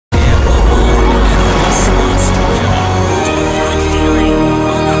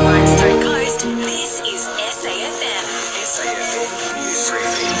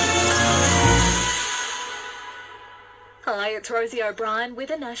O'Brien with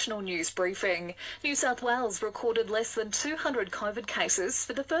a national news briefing. New South Wales recorded less than 200 COVID cases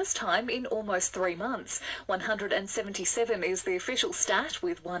for the first time in almost 3 months. 177 is the official stat,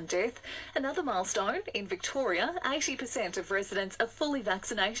 with 1 death. Another milestone, in Victoria, 80% of residents are fully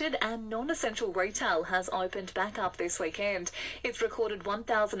vaccinated and non-essential retail has opened back up this weekend. It's recorded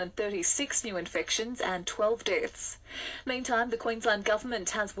 1,036 new infections and 12 deaths. Meantime, the Queensland Government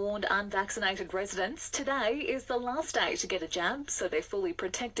has warned unvaccinated residents today is the last day to get a jab, so they're fully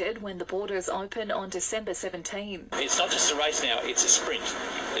protected when the borders open on December 17. It's not just a race now, it's a sprint.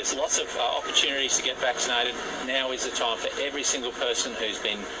 There's lots of opportunities to get vaccinated. Now is the time for every single person who's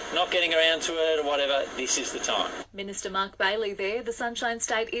been not getting around to it or whatever. This is the time. Minister Mark Bailey there. The Sunshine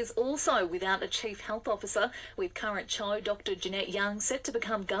State is also without a Chief Health Officer, with current CHO Dr Jeanette Young set to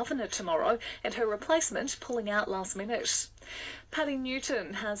become Governor tomorrow and her replacement pulling out last minute. Paddy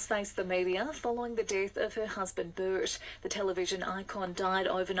Newton has faced the media following the death of her husband Bert. The television icon died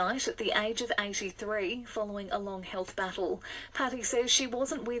overnight at the age of 83 following a long health battle. Paddy says she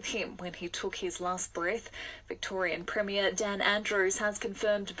wasn't with him when he took his last breath. Victorian Premier Dan Andrews has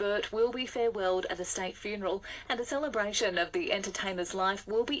confirmed Bert will be farewelled at a state funeral, and a celebration of the entertainer's life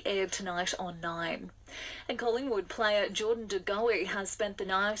will be aired tonight on 9. And Collingwood player Jordan De Goey has spent the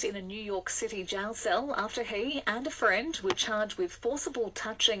night in a New York City jail cell after he and a friend were charged with forcible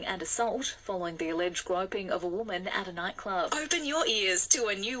touching and assault following the alleged groping of a woman at a nightclub. Open your ears to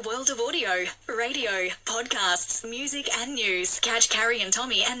a new world of audio, radio, podcasts, music and news. Catch Carrie and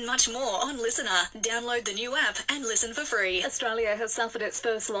Tommy and much more on Listener. Download the new app and listen for free. Australia has suffered its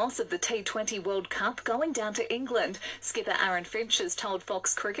first loss of the T20 World Cup, going down to England. Skipper Aaron Finch has told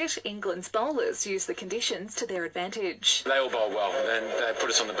Fox Cricket England's bowlers use the conditions to their advantage. They all bowled well, and they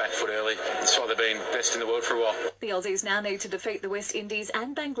put us on the back foot early. That's why they've been best in the world for a while. The Aussies now need to defeat the West Indies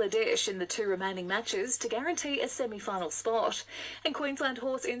and Bangladesh in the 2 remaining matches to guarantee a semi-final spot. And Queensland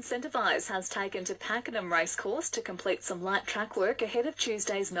Horse Incentivise has taken to Pakenham Racecourse to complete some light track work ahead of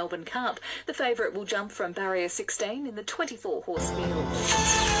Tuesday's Melbourne Cup. The favourite will jump from barrier 16 in the 24-horse field.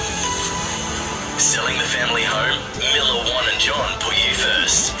 Selling the family home? Miller, Wan and John put you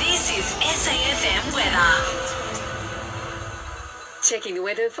first. This is SAFM weather. Checking the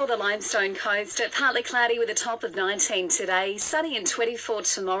weather for the Limestone coast. Partly cloudy with a top of 19 today, sunny and 24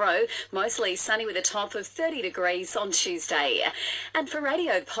 tomorrow, mostly sunny with a top of 30 degrees on Tuesday. And for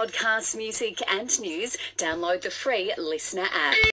radio, podcasts, music and news, download the free Listener app.